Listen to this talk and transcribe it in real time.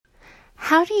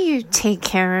How do you take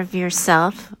care of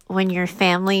yourself when your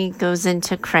family goes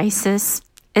into crisis?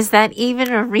 Is that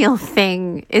even a real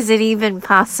thing? Is it even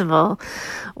possible?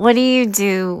 What do you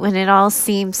do when it all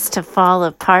seems to fall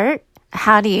apart?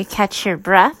 How do you catch your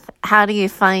breath? How do you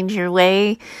find your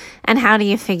way? And how do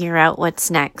you figure out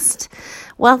what's next?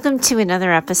 Welcome to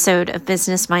another episode of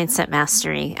Business Mindset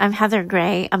Mastery. I'm Heather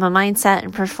Gray. I'm a mindset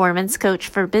and performance coach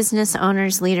for business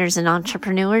owners, leaders, and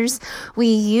entrepreneurs. We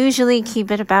usually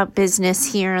keep it about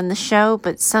business here on the show,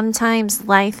 but sometimes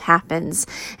life happens.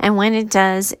 And when it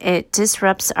does, it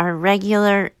disrupts our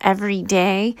regular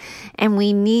everyday, and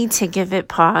we need to give it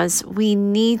pause. We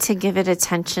need to give it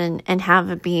attention and have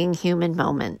a being human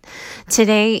moment.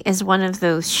 Today is one of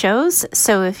those shows,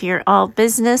 so if you're all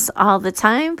business all the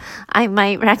time, I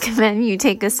might recommend you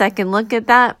take a second look at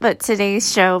that, but today's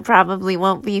show probably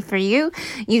won't be for you.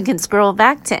 You can scroll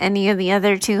back to any of the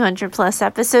other 200 plus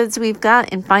episodes we've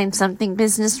got and find something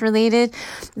business related.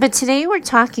 But today we're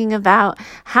talking about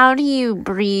how do you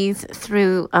breathe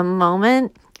through a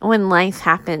moment when life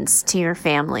happens to your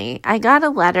family. I got a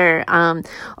letter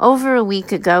over a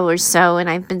week ago or so, and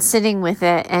I've been sitting with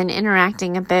it and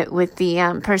interacting a bit with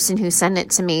the person who sent it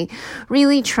to me,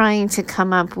 really trying to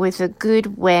come up with a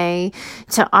good way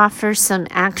to offer some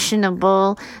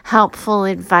actionable, helpful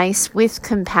advice with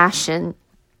compassion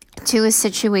to a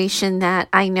situation that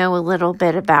I know a little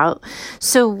bit about.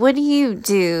 So what do you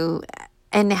do?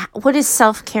 And what does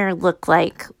self-care look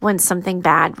like when something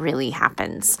bad really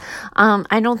happens?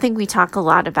 I don't think we talk a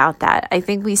lot about that. I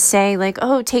think we say like,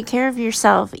 oh, take care of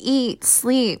yourself, eat,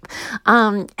 sleep.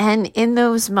 And in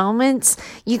those moments,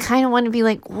 you kind of want to be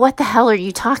like, what the hell are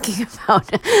you talking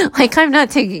about? Like, I'm not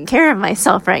taking care of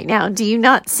myself right now. Do you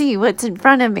not see what's in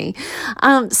front of me?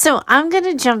 So I'm going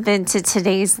to jump into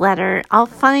today's letter. I'll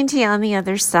find you on the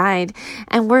other side,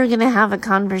 and we're going to have a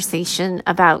conversation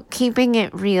about keeping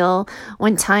it real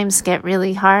when times get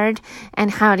really hard, and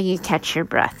how do you catch your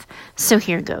breath? So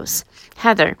here goes.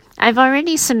 Heather, I've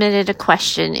already submitted a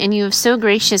question and you have so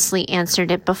graciously answered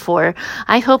it before.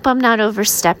 I hope I'm not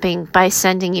overstepping by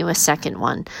sending you a second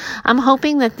one. I'm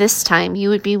hoping that this time you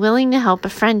would be willing to help a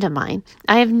friend of mine.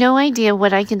 I have no idea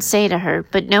what I can say to her,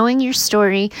 but knowing your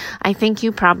story, I think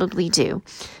you probably do.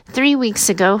 3 weeks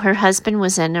ago, her husband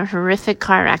was in a horrific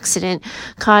car accident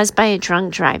caused by a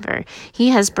drunk driver. He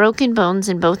has broken bones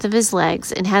in both of his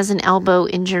legs and has an elbow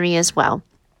injury as well.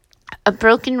 A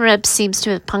broken rib seems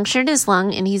to have punctured his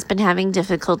lung, and he's been having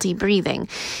difficulty breathing.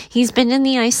 He's been in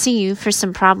the ICU for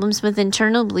some problems with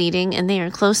internal bleeding, and they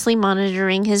are closely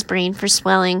monitoring his brain for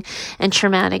swelling and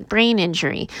traumatic brain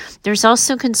injury. There's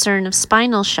also concern of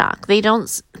spinal shock. They don't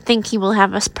think he will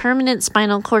have a permanent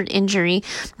spinal cord injury,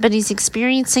 but he's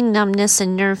experiencing numbness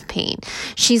and nerve pain.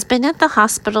 She's been at the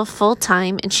hospital full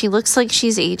time, and she looks like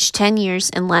she's aged 10 years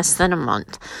in less than a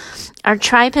month. Our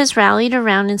tribe has rallied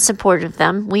around in support of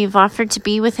them. We have offered to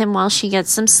be with him while she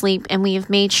gets some sleep, and we have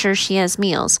made sure she has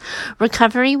meals.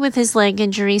 Recovery with his leg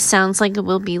injury sounds like it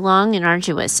will be long and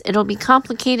arduous. It'll be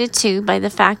complicated, too, by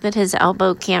the fact that his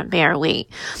elbow can't bear weight.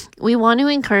 We want to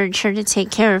encourage her to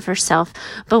take care of herself,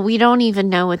 but we don't even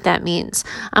know what that means.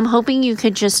 I'm hoping you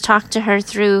could just talk to her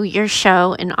through your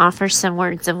show and offer some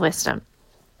words of wisdom.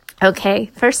 Okay,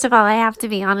 first of all, I have to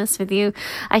be honest with you.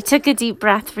 I took a deep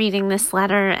breath reading this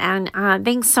letter, and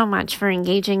thanks so much for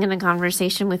engaging in a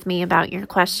conversation with me about your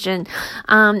question.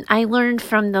 I learned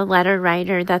from the letter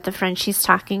writer that the friend she's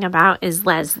talking about is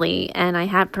Leslie, and I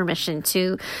had permission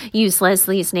to use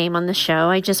Leslie's name on the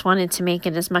show. I just wanted to make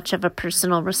it as much of a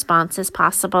personal response as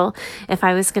possible. If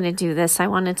I was going to do this, I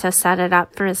wanted to set it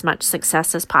up for as much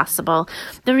success as possible.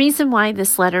 The reason why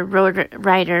this letter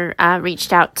writer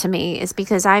reached out to me is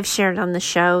because I've shared on the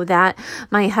show that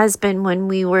my husband, when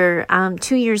we were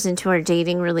 2 years into our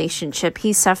dating relationship,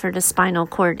 he suffered a spinal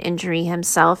cord injury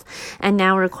himself and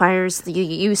now requires the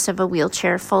use of a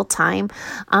wheelchair full time.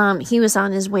 He was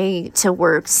on his way to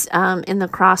work in the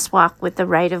crosswalk with the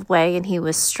right of way, and he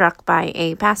was struck by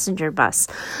a passenger bus.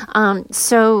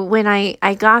 So when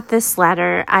I got this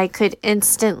letter, I could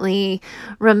instantly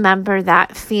remember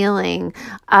that feeling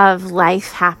of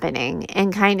life happening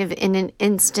and kind of in an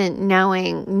instant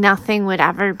knowing nothing would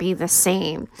ever be the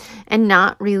same and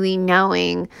not really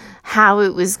knowing how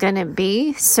it was going to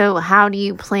be. So how do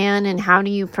you plan and how do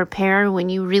you prepare when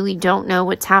you really don't know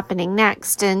what's happening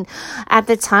next? And at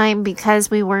the time,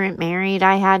 because we weren't married,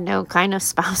 I had no kind of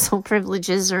spousal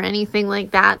privileges or anything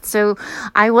like that. So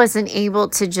I wasn't able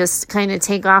to just kind of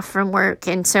take off from work.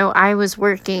 And so I was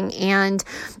working and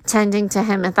tending to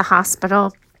him at the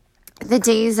hospital. The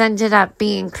days ended up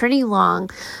being pretty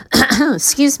long.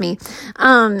 excuse me.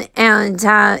 And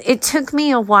it took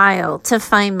me a while to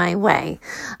find my way.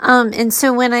 And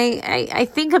so when I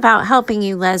think about helping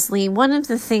you, Leslie, one of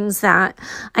the things that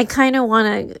I kind of want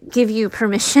to give you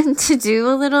permission to do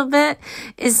a little bit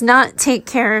is not take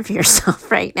care of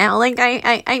yourself right now. Like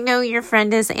I know your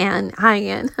friend is Anne. Hi,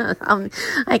 Anne.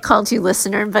 I called you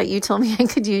listener, but you told me I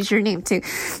could use your name too.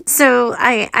 So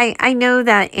I know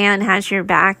that Anne has your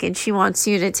back and she wants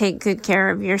you to take good care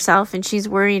of yourself, and she's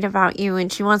worried about you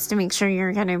and she wants to make sure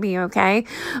you're going to be okay.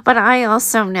 But I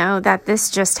also know that this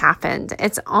just happened.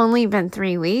 It's only been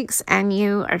 3 weeks and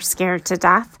you are scared to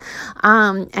death.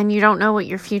 And you don't know what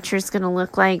your future is going to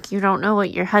look like. You don't know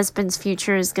what your husband's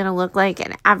future is going to look like.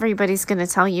 And everybody's going to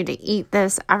tell you to eat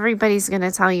this. Everybody's going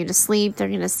to tell you to sleep. They're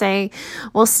going to say,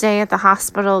 we'll stay at the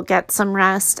hospital, get some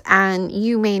rest. And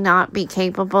you may not be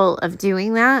capable of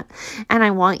doing that. And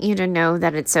I want you to know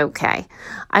that it's okay.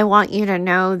 I want you to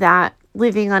know that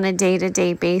living on a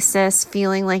day-to-day basis,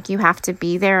 feeling like you have to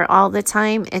be there all the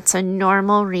time, it's a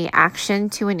normal reaction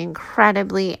to an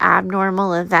incredibly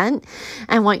abnormal event.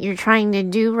 And what you're trying to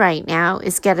do right now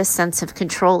is get a sense of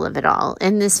control of it all.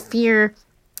 And this fear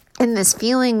and this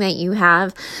feeling that you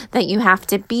have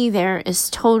to be there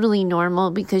is totally normal,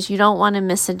 because you don't want to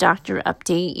miss a doctor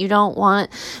update. You don't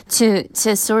want to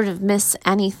sort of miss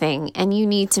anything, and you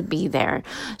need to be there.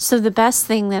 So the best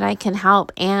thing that I can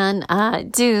help Anne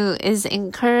do is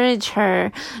encourage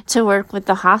her to work with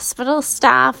the hospital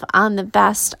staff on the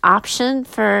best option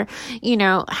for,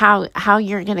 how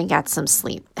you're going to get some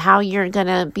sleep, how you're going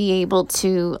to be able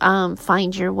to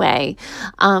find your way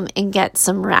and get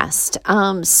some rest.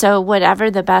 So whatever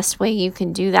the best way you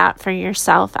can do that for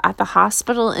yourself at the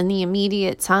hospital in the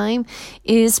immediate time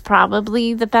is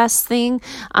probably the best thing.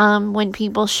 When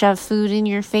people shove food in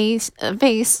your face,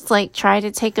 like try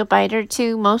to take a bite or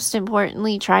two. Most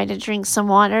importantly, try to drink some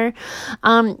water.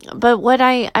 But what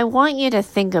I want you to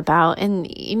think about, and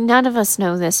none of us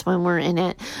know this when we're in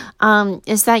it,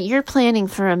 is that you're planning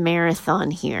for a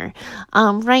marathon here.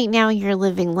 Right now, you're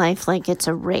living life like it's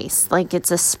a race, like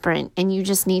it's a sprint, and you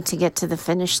just need to get to the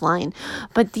finish line.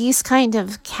 But these kind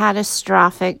of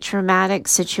catastrophic, traumatic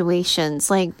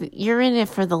situations, like you're in it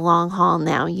for the long haul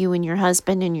now, you and your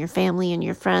husband and your family and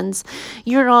your friends,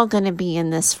 you're all going to be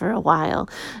in this for a while.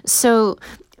 So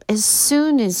as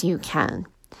soon as you can,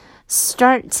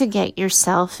 start to get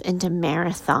yourself into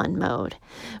marathon mode,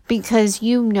 because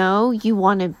you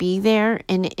want to be there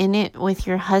and in it with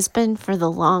your husband for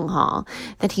the long haul,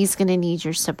 that he's going to need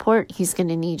your support. He's going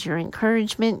to need your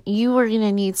encouragement. You are going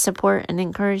to need support and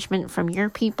encouragement from your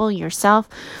people, yourself.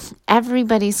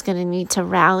 Everybody's going to need to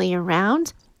rally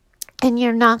around. And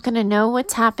you're not going to know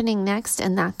what's happening next,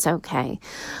 and that's okay.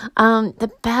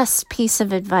 The best piece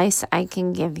of advice I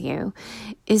can give you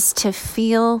is to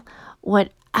feel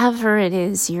whatever it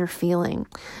is you're feeling.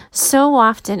 So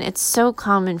often, it's so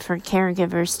common for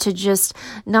caregivers to just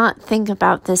not think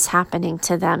about this happening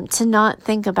to them, to not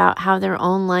think about how their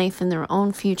own life and their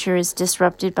own future is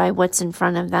disrupted by what's in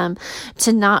front of them,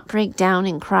 to not break down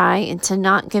and cry, and to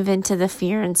not give in to the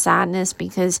fear and sadness,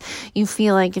 because you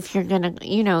feel like if you're going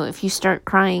to, if you start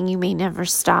crying, you may never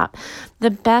stop.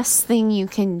 The best thing you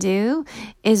can do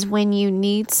is when you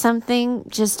need something,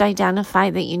 just identify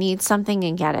that you need something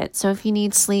and get it. So if you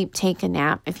need sleep, take a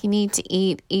nap. If you need to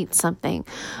eat something.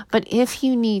 But if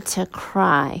you need to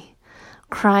cry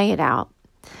it out.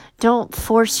 Don't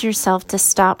force yourself to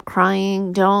stop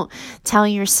crying. Don't tell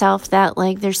yourself that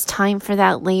there's time for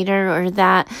that later, or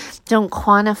that don't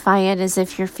quantify it as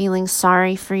if you're feeling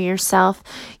sorry for yourself.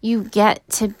 You get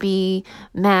to be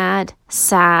mad,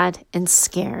 sad, and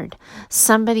scared.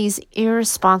 Somebody's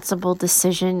irresponsible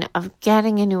decision of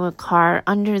getting into a car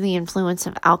under the influence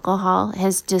of alcohol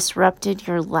has disrupted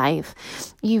your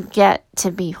life. You get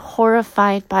to be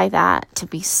horrified by that, to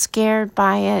be scared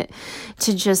by it,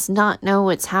 to just not know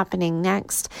what's happening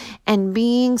next. And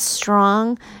being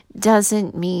strong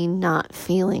doesn't mean not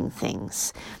feeling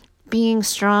things. Being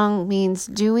strong means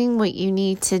doing what you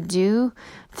need to do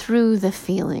through the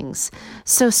feelings.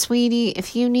 So, sweetie,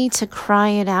 if you need to cry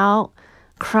it out,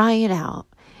 cry it out.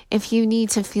 If you need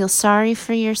to feel sorry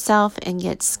for yourself and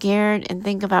get scared and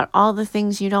think about all the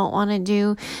things you don't want to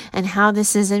do and how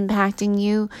this is impacting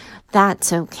you,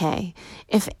 that's okay.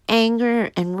 If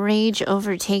anger and rage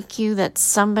overtake you that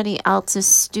somebody else's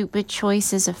stupid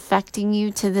choice is affecting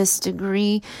you to this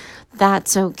degree,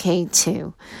 that's okay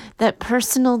too. That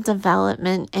personal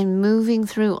development and moving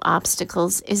through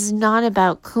obstacles is not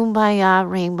about kumbaya,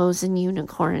 rainbows, and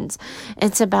unicorns.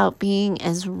 It's about being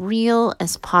as real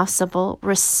as possible,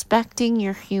 respecting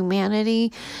your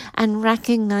humanity, and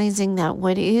recognizing that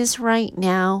what is right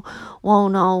now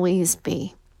won't always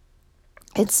be.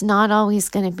 It's not always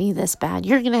going to be this bad.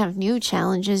 You're going to have new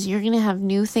challenges. You're going to have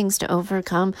new things to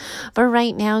overcome. But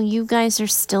right now, you guys are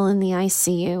still in the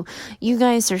ICU. You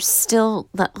guys are still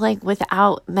like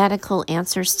without medical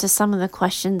answers to some of the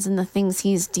questions and the things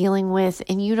he's dealing with.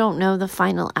 And you don't know the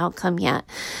final outcome yet.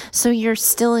 So you're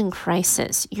still in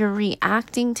crisis. You're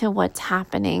reacting to what's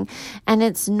happening. And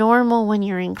it's normal when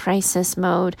you're in crisis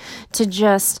mode to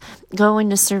just go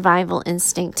into survival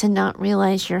instinct, to not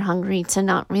realize you're hungry, to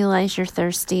not realize you're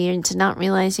thirsty, and to not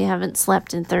realize you haven't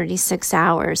slept in 36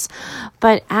 hours.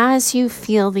 But as you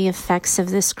feel the effects of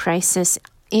this crisis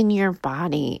in your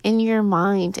body, in your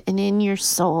mind, and in your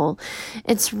soul,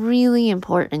 it's really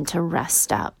important to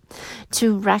rest up,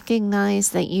 to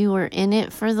recognize that you are in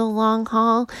it for the long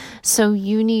haul. So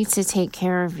you need to take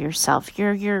care of yourself.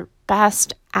 You're your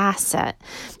best asset.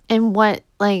 And what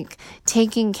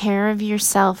taking care of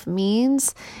yourself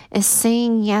means is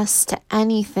saying yes to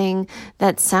anything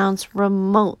that sounds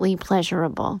remotely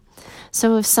pleasurable.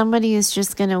 So if somebody is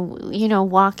just going to,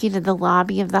 walk you to the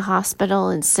lobby of the hospital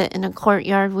and sit in a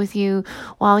courtyard with you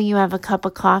while you have a cup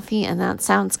of coffee, and that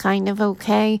sounds kind of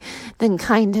okay, then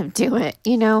kind of do it.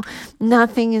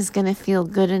 Nothing is going to feel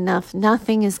good enough.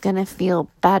 Nothing is going to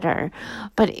feel better.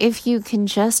 But if you can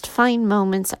just find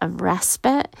moments of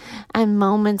respite and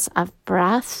moments of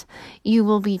breath, you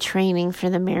will be training for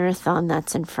the marathon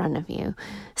that's in front of you.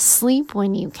 Sleep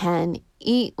when you can,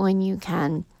 eat when you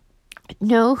can.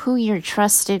 Know who your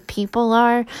trusted people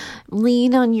are,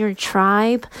 lean on your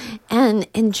tribe, and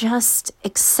just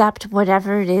accept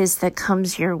whatever it is that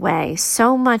comes your way.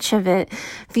 So much of it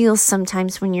feels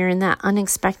sometimes when you're in that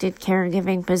unexpected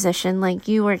caregiving position like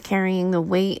you are carrying the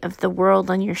weight of the world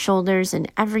on your shoulders,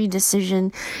 and every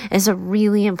decision is a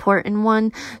really important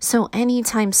one. So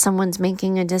anytime someone's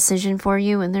making a decision for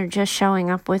you and they're just showing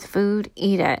up with food,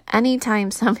 eat it.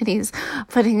 Anytime somebody's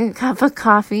putting a cup of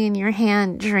coffee in your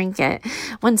hand, drink it.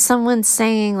 When someone's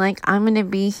saying I'm going to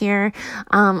be here,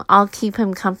 I'll keep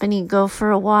him company, go for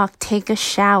a walk, take a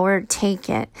shower, take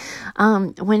it.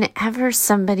 Whenever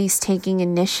somebody's taking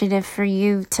initiative for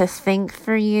you, to think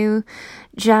for you,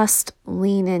 just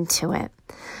lean into it.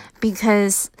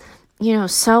 Because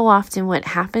so often what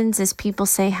happens is people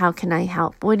say, how can I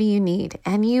help? What do you need?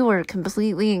 And you are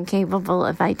completely incapable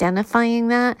of identifying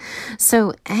that.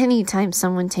 So anytime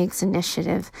someone takes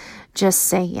initiative, just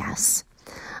say yes.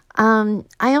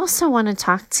 I also want to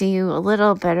talk to you a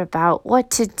little bit about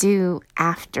what to do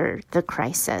after the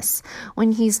crisis,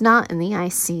 when he's not in the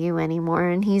ICU anymore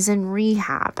and he's in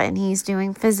rehab and he's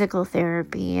doing physical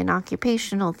therapy and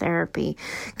occupational therapy,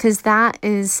 because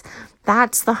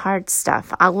that's the hard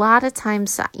stuff. A lot of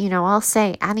times, I'll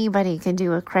say anybody can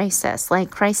do a crisis.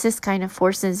 Crisis kind of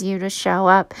forces you to show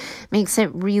up, makes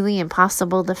it really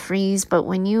impossible to freeze. But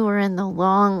when you are in the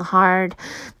long, hard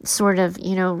sort of,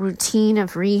 routine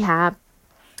of rehab,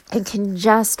 it can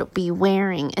just be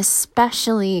wearing,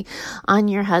 especially on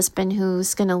your husband,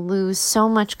 who's going to lose so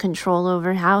much control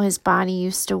over how his body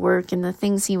used to work and the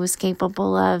things he was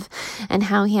capable of, and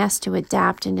how he has to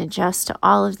adapt and adjust to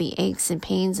all of the aches and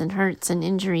pains and hurts and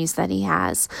injuries that he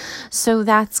has. So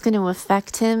that's going to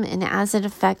affect him. And as it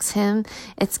affects him,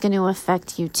 it's going to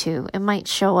affect you too. It might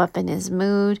show up in his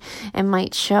mood. It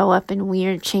might show up in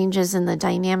weird changes in the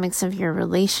dynamics of your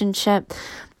relationship.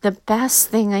 The best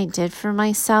thing I did for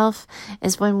myself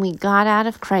is when we got out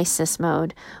of crisis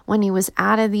mode, when he was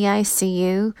out of the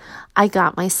ICU, I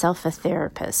got myself a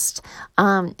therapist.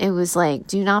 It was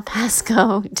do not pass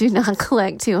go, do not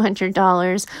collect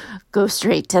 $200, go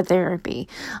straight to therapy.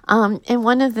 And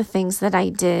one of the things that I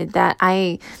did that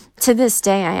to this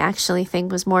day, I actually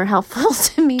think was more helpful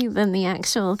to me than the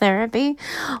actual therapy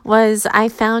was I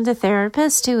found a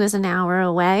therapist who was an hour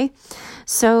away.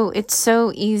 So it's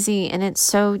so easy and it's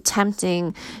so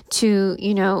tempting to,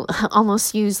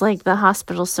 almost use the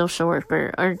hospital social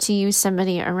worker or to use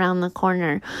somebody around the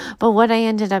corner. But what I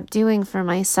ended up doing for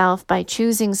myself by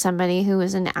choosing somebody who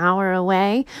was an hour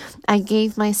away, I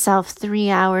gave myself 3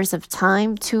 hours of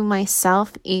time to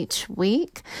myself each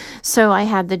week. So I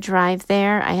had the drive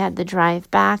there, I had the drive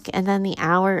back, and then the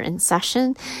hour in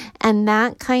session. And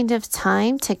that kind of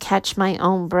time to catch my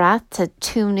own breath, to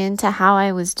tune into how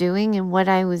I was doing and what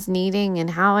I was needing and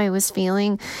how I was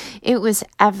feeling, it was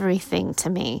everything to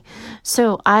me.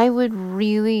 So I would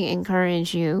really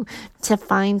encourage you to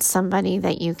find somebody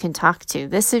that you can talk to.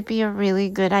 This would be a really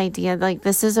good idea.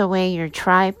 This is a way your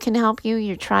tribe can help you.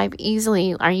 Your tribe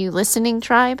easily, are you listening,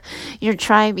 tribe? Your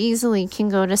tribe easily can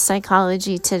go to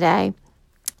Psychology Today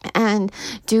and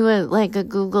do a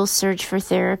Google search for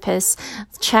therapists,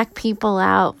 check people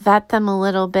out, vet them a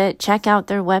little bit, check out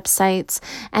their websites,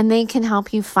 and they can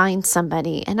help you find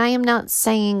somebody. And I am not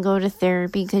saying go to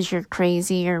therapy because you're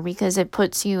crazy or because it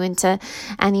puts you into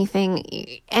anything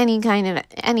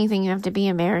you have to be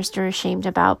embarrassed or ashamed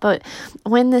about. But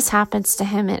when this happens to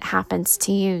him, it happens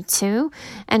to you too.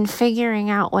 And figuring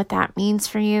out what that means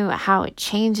for you, how it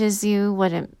changes you,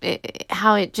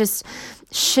 how it just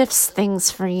shifts things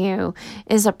for you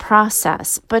is a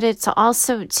process. But it's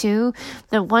also too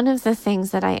that one of the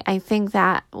things that I think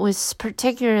that was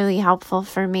particularly helpful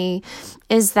for me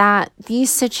is that these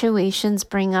situations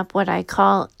bring up what I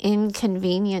call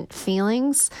inconvenient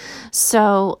feelings.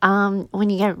 So when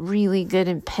you get really good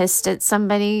and pissed at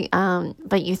somebody,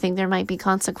 but you think there might be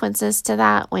consequences to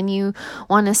that, when you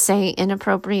want to say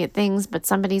inappropriate things, but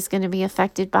somebody's going to be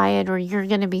affected by it, or you're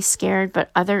going to be scared,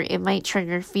 but it might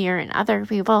trigger fear in other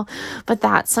people, but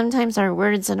that sometimes our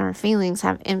words and our feelings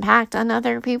have impact on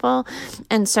other people.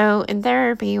 And so in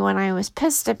therapy, when I was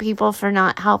pissed at people for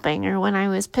not helping, or when I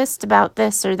was pissed about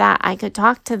this or that, I could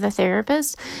talk to the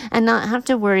therapist and not have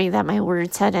to worry that my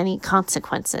words had any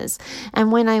consequences.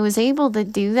 And when I was able to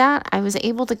do that, I was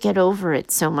able to get over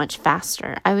it so much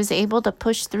faster. I was able to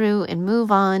push through and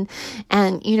move on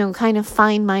and, kind of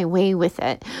find my way with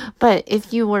it. But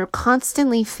if you were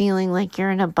constantly feeling like you're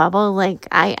in a bubble, like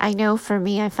I know for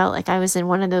me, I felt like I was in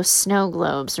one of those snow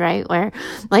globes, right? Where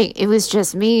like it was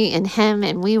just me and him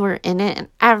and we were in it and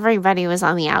everybody was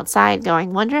on the outside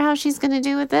going, wonder how she's going to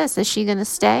do with this. Is she going to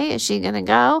stay? Is she going to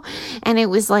go? And it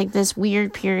was like this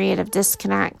weird period of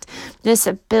disconnect, this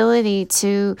ability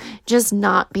to just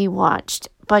not be watched,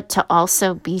 but to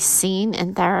also be seen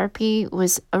in therapy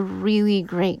was a really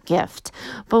great gift.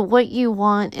 But what you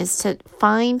want is to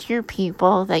find your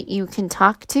people that you can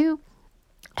talk to,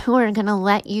 who are going to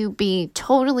let you be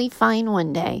totally fine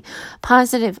one day,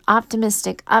 positive,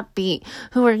 optimistic, upbeat,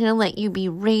 who are going to let you be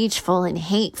rageful and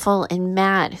hateful and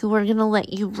mad, who are going to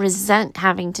let you resent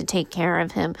having to take care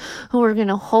of him, who are going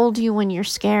to hold you when you're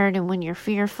scared and when you're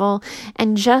fearful,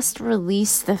 and just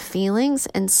release the feelings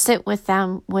and sit with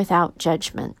them without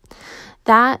judgment.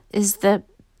 That is the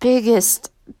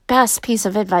best piece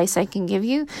of advice I can give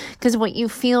you, because what you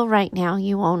feel right now,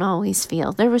 you won't always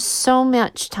feel. There was so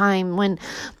much time when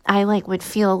I would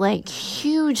feel like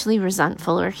hugely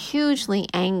resentful or hugely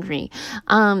angry.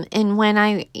 And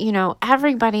when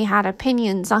everybody had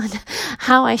opinions on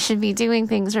how I should be doing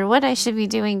things or what I should be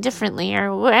doing differently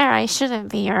or where I shouldn't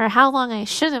be or how long I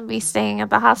shouldn't be staying at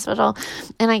the hospital.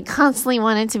 And I constantly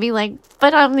wanted to be like,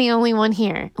 but I'm the only one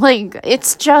here. Like,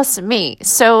 it's just me.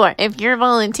 So if you're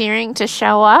volunteering to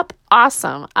show up,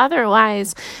 awesome.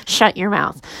 Otherwise, shut your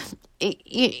mouth.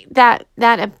 That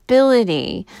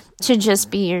ability to just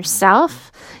be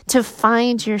yourself, to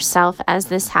find yourself as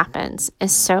this happens,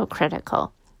 is so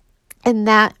critical. And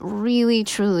that really,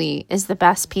 truly is the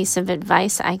best piece of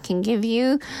advice I can give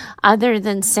you, other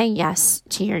than say yes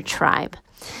to your tribe.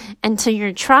 And to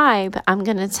your tribe, I'm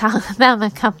going to tell them a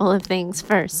couple of things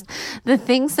first. The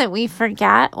things that we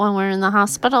forget when we're in the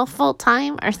hospital full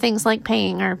time are things like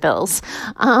paying our bills.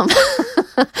 I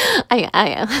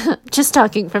just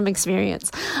talking from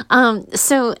experience.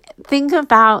 So think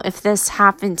about, if this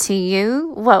happened to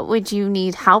you, what would you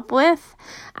need help with?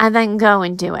 And then go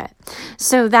and do it.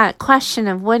 So that question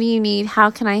of what do you need? How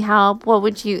can I help? What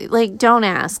would you don't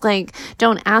ask.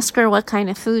 Don't ask her what kind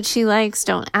of food she likes.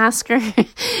 Don't ask her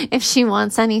if she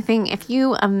wants anything. If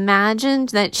you imagined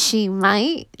that she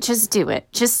might, just do it.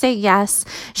 Just say yes.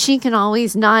 She can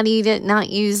always not eat it, not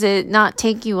use it, not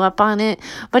take you up on it.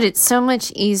 But it's so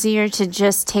much easier to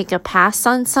just take a pass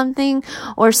on something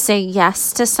or say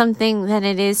yes to something than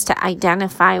it is to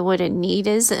identify what a need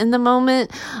is in the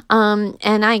moment.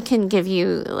 And I can give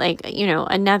you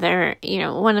another,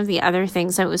 one of the other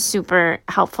things that was super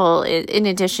helpful in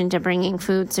addition to bringing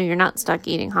food, so you're not stuck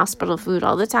eating hospital food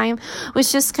all the time,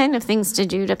 was just kind of things to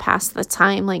do to pass the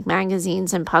time, like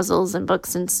magazines and puzzles and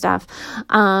books and stuff,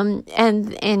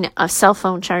 and a cell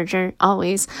phone charger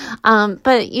always. But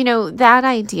that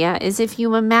idea is, if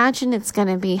you imagine it's going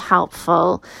to be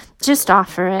helpful, just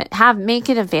offer it, make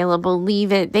it available,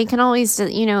 leave it. They can always,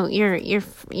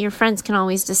 your friends can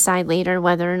always decide later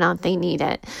whether or not they need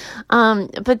it.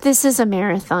 But this is a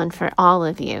marathon for all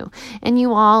of you, and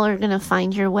you all are going to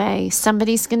find your way.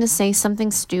 Somebody's going to say something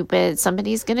stupid.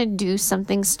 Somebody's going to do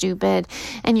something stupid,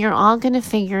 and you're all going to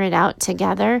figure it out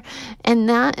together. And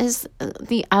that is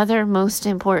the other most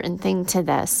important thing to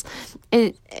this.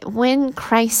 When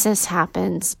crisis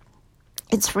happens,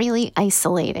 it's really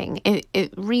isolating.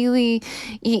 It really,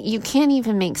 you can't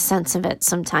even make sense of it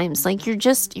sometimes. Like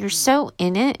you're so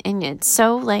in it, and it's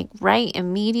so like right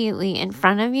immediately in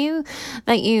front of you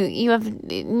that you have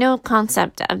no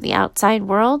concept of the outside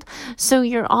world. So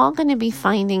you're all going to be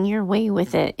finding your way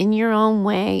with it in your own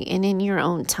way and in your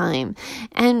own time.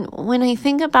 And when I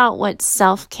think about what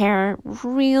self-care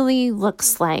really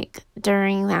looks like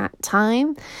during that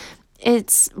time,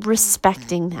 it's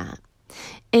respecting that.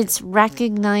 It's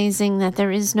recognizing that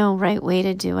there is no right way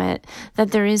to do it,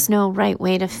 that there is no right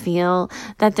way to feel,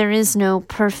 that there is no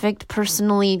perfect,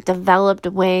 personally developed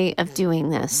way of doing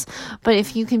this. But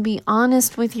if you can be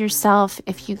honest with yourself,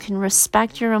 if you can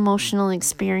respect your emotional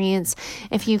experience,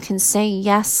 if you can say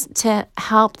yes to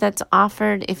help that's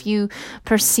offered, if you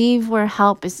perceive where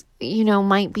help is,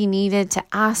 might be needed, to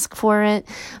ask for it,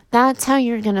 that's how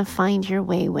you're going to find your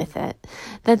way with it.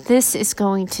 That this is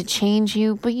going to change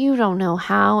you, but you don't know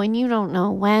how, and you don't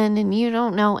know when, and you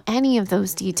don't know any of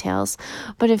those details.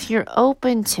 But if you're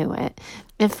open to it,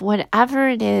 if whatever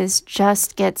it is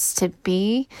just gets to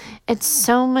be, it's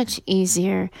so much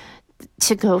easier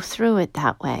to go through it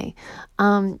that way,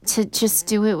 to just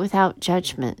do it without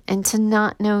judgment, and to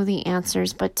not know the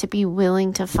answers, but to be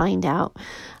willing to find out.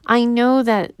 I know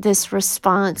that this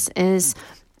response is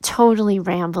totally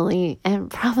rambly and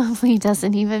probably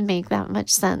doesn't even make that much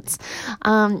sense.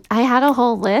 I had a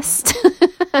whole list.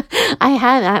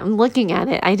 I'm looking at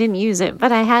it. I didn't use it,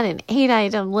 but I had an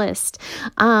 8-item list.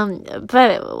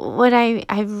 But what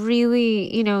I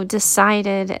really,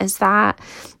 decided is that,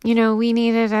 we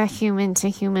needed a human to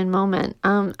human moment.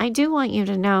 I do want you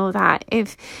to know that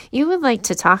if you would like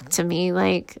to talk to me,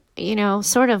 like,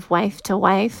 sort of wife to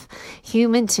wife,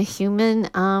 human to human,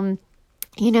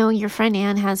 your friend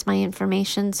Anne has my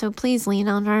information, so please lean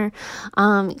on her,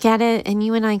 get it, and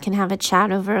you and I can have a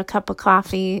chat over a cup of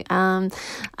coffee,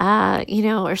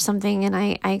 or something, and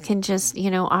I can just,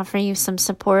 offer you some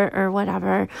support or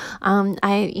whatever.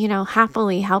 I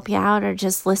happily help you out, or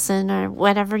just listen, or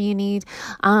whatever you need.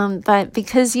 But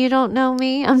because you don't know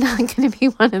me, I'm not going to be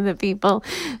one of the people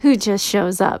who just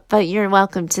shows up, but you're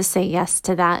welcome to say yes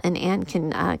to that, and Anne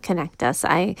can connect us.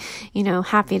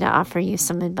 Happy to offer you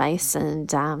some advice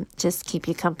and just keep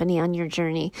you company on your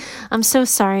journey. I'm so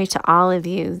sorry to all of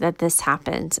you that this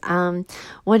happened.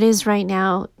 What is right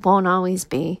now won't always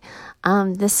be.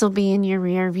 This will be in your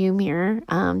rear view mirror.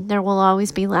 There will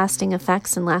always be lasting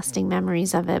effects and lasting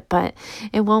memories of it, but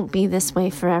it won't be this way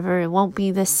forever. It won't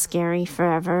be this scary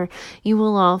forever. You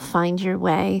will all find your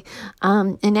way.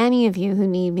 And any of you who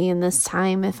need me in this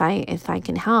time, if I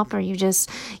can help, or you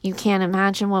can't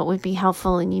imagine what would be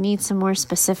helpful and you need some more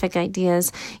specific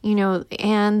ideas,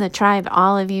 and the tribe,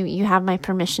 all of you, you have my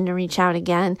permission to reach out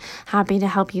again. Happy to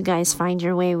help you guys find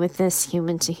your way with this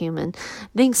human to human.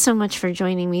 Thanks so much for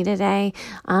joining me today.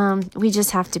 We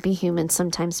just have to be human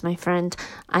sometimes, my friend.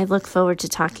 I look forward to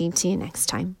talking to you next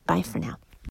time. Bye for now.